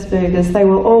has Asperger's, they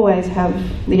will always have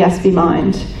the Aspie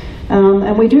mind.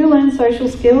 And we do learn social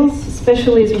skills,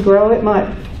 especially as we grow. It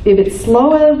might be a bit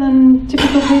slower than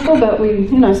typical people, but we,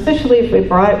 you know, especially if we're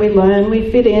bright, we learn,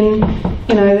 we fit in.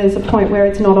 You know, there's a point where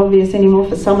it's not obvious anymore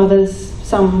for some of us.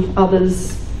 Some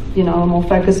others, you know, are more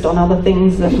focused on other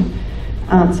things and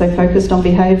aren't so focused on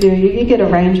behaviour. You get a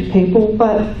range of people,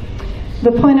 but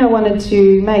the point I wanted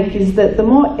to make is that the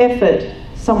more effort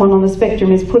someone on the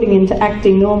spectrum is putting into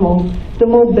acting normal, the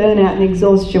more burnout and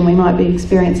exhaustion we might be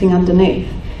experiencing underneath.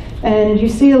 And you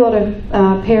see a lot of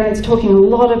parents talking a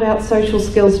lot about social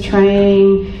skills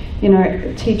training, you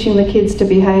know, teaching the kids to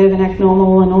behave and act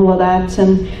normal and all of that,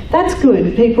 and that's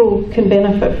good. People can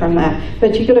benefit from that.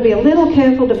 But you've got to be a little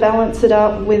careful to balance it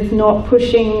up with not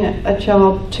pushing a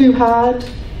child too hard,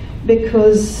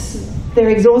 because they're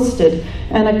exhausted.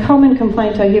 And a common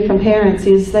complaint I hear from parents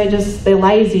is they're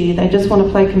lazy, they just want to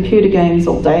play computer games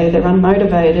all day, they're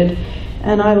unmotivated.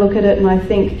 And I look at it and I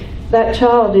think, that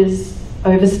child is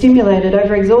overstimulated,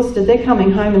 overexhausted, they're coming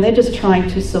home and they're just trying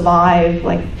to survive,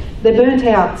 like they're burnt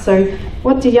out. So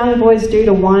what do young boys do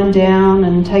to wind down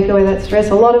and take away that stress?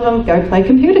 A lot of them go play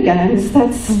computer games.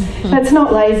 That's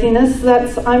not laziness,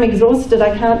 that's I'm exhausted,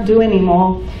 I can't do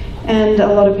anymore. And a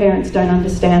lot of parents don't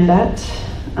understand that.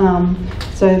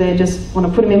 So they just want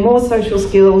to put them in more social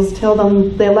skills, tell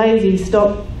them they're lazy,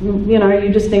 stop, you know,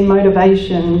 you just need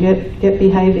motivation, get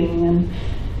behaving.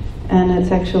 And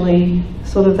it's actually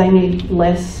sort of, they need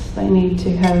less, they need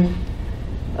to have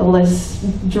a less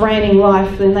draining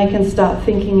life, then they can start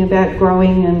thinking about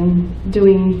growing and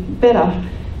doing better.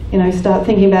 You know, start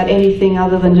thinking about anything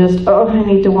other than just, oh, I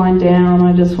need to wind down,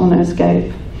 I just want to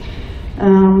escape.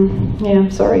 Yeah,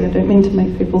 I'm sorry, I don't mean to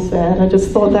make people sad. I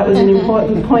just thought that was an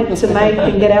important point to make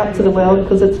and get out to the world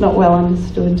because it's not well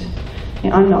understood.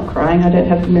 Yeah, I'm not crying, I don't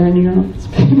have the mirror neurons.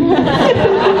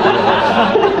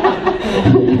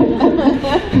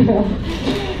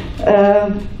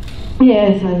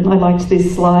 Yes, I liked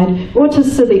this slide.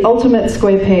 Autists are the ultimate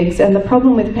square pegs, and the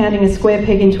problem with pounding a square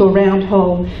peg into a round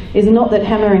hole is not that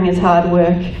hammering is hard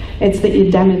work, it's that you're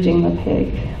damaging the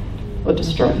peg, or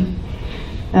destroying.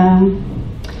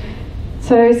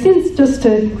 So just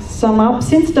to sum up,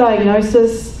 since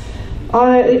diagnosis,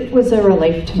 it was a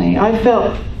relief to me. I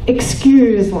felt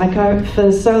excused, like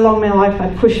for so long in my life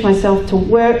I pushed myself to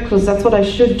work because that's what I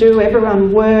should do,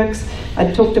 everyone works.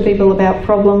 I'd talk to people about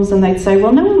problems and they'd say,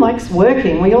 well, no one likes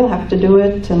working, we all have to do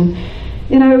it. And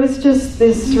you know, it was just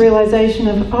this realization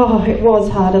of, oh, it was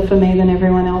harder for me than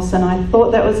everyone else, and I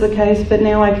thought that was the case, but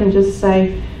now I can just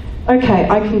say, okay,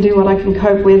 I can do what I can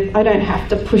cope with. I don't have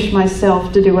to push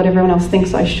myself to do what everyone else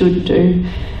thinks I should do.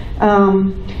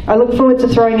 I look forward to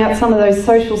throwing out some of those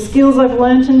social skills I've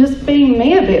learnt and just being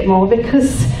me a bit more,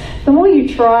 because the more you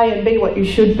try and be what you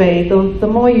should be, the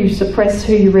more you suppress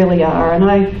who you really are. And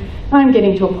I'm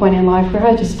getting to a point in life where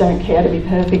I just don't care to be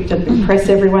perfect and impress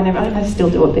everyone. I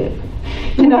still do a bit.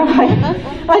 You know,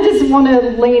 I just want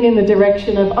to lean in the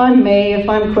direction of I'm me. If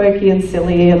I'm quirky and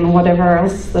silly and whatever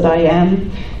else that I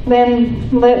am, then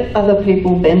let other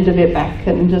people bend a bit back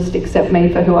and just accept me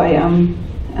for who I am.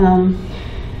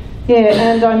 Yeah,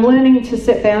 and I'm learning to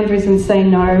set boundaries and say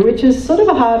no, which is sort of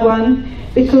a hard one,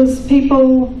 because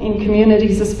people in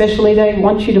communities especially, they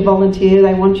want you to volunteer,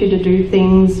 they want you to do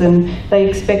things, and they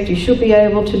expect you should be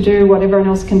able to do what everyone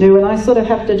else can do. And I sort of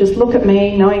have to just look at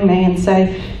me, knowing me, and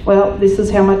say, well, this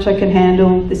is how much I can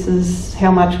handle, this is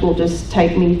how much will just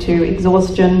take me to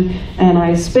exhaustion. And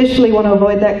I especially want to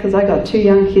avoid that because I got 2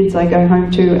 young kids I go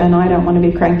home to, and I don't want to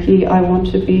be cranky. I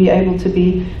want to be able to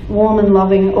be warm and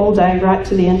loving all day, right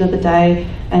to the end of the day,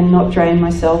 and not drain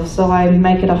myself. So I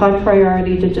make it a high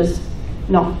priority to just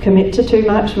not commit to too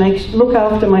much, look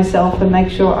after myself and make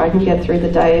sure I can get through the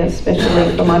day,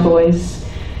 especially for my boys.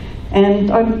 And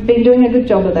I've been doing a good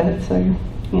job of that, so, you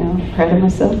know, I'm proud of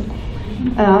myself.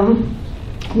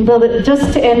 But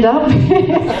just to end up,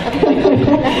 yeah,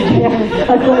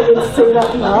 I thought you'd see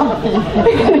that now.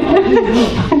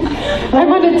 I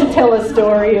wanted to tell a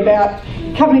story about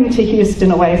coming to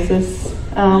Houston Oasis.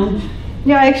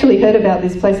 Yeah, I actually heard about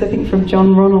this place, I think, from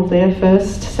John Ronald there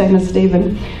first, same as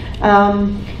Stephen.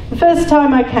 The first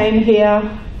time I came here,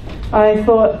 I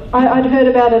thought, I'd heard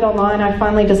about it online, I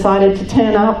finally decided to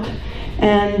turn up,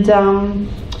 and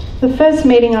the first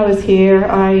meeting I was here,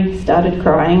 I started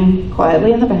crying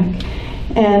quietly in the back,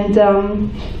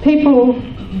 and people,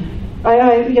 I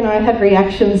had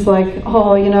reactions like,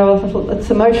 oh, you know,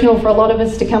 it's emotional for a lot of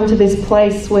us to come to this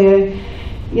place where,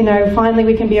 you know, finally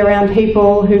we can be around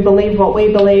people who believe what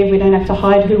we believe, we don't have to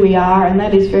hide who we are, and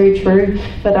that is very true,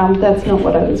 but that's not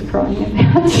what I was crying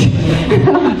about.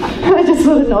 I just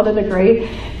sort of nodded and agreed.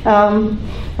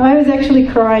 I was actually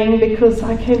crying because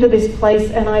I came to this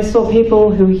place and I saw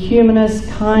people who were humanist,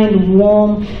 kind,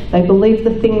 warm, they believe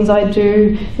the things I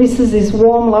do. This is this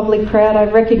warm, lovely crowd. I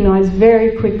recognised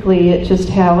very quickly at just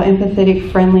how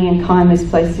empathetic, friendly and kind this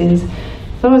place is.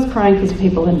 So I was crying because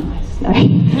people are nice. No,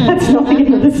 that's not the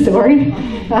end of the story.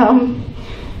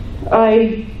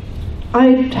 I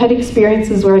had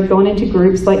experiences where I'd gone into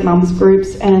groups like mum's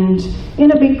groups, and in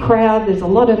a big crowd there's a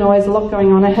lot of noise, a lot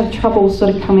going on. I have trouble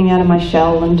sort of coming out of my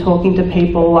shell and talking to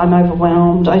people. I'm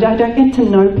overwhelmed. I don't get to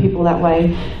know people that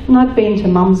way. And I'd been to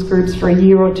mum's groups for a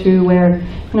year or two where,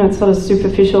 you know, it's sort of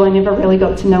superficial. I never really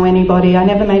got to know anybody. I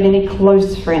never made any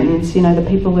close friends, you know, the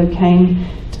people who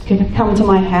come to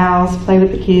my house, play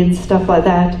with the kids, stuff like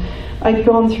that. I'd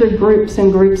gone through groups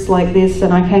and groups like this,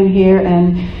 and I came here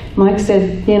and Mike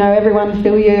said, you know, everyone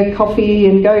fill your coffee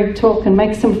and go talk and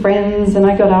make some friends, and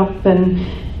I got up and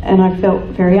I felt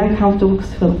very uncomfortable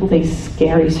because of all these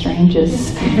scary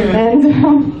strangers.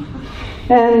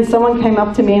 And someone came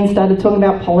up to me and started talking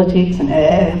about politics,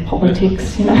 and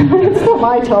politics, you know, it's not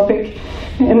my topic.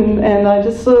 And I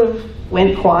just sort of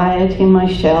went quiet in my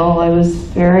shell. I was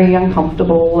very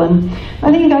uncomfortable, and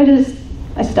I think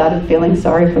I started feeling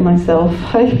sorry for myself.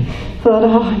 I thought,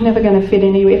 oh, I'm never going to fit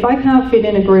anywhere. If I can't fit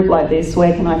in a group like this,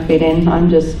 where can I fit in? I'm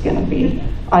just going to be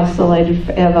isolated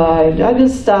forever. I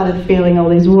just started feeling all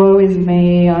this, woe is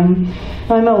me, I'm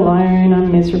alone,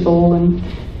 I'm miserable, and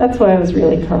that's why I was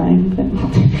really crying. But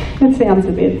it sounds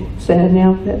a bit sad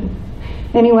now. But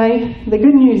anyway, the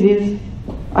good news is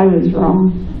I was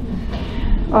wrong.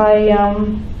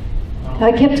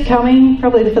 I kept coming.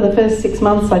 Probably for the first 6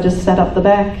 months I just sat up the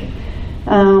back.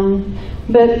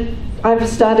 But I've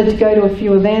started to go to a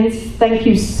few events. Thank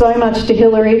you so much to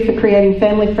Hillary for creating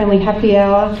Family Friendly Happy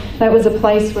Hour. That was a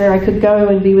place where I could go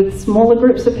and be with smaller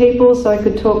groups of people so I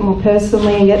could talk more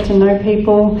personally and get to know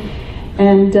people.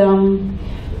 And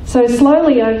so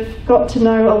slowly I've got to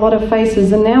know a lot of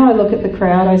faces, and now I look at the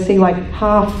crowd, I see like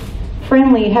half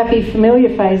friendly, happy,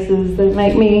 familiar faces that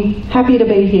make me happy to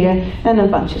be here, and a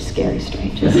bunch of scary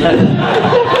strangers.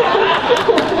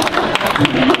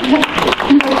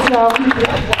 But,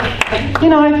 you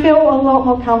know, I feel a lot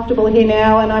more comfortable here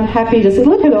now, and I'm happy to see,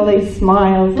 look at all these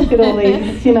smiles, look at all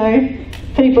these, you know,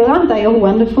 people, aren't they all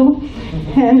wonderful?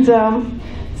 And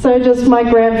so just my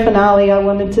grand finale, I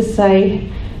wanted to say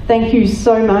thank you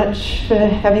so much for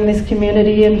having this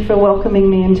community and for welcoming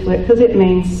me into it, because it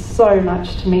means so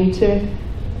much to me to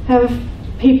have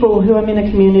people who I'm in a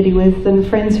community with, and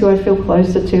friends who I feel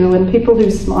closer to, and people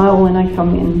who smile when I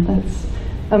come in. That's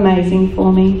amazing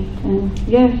for me. And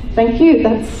yeah, thank you.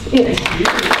 That's it.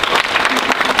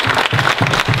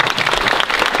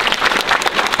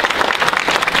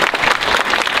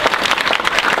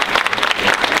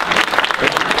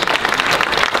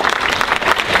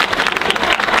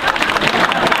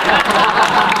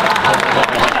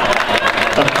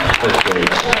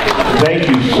 Thank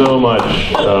you so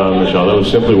much, Michelle. That was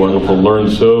simply wonderful.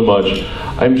 Learned so much.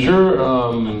 I'm sure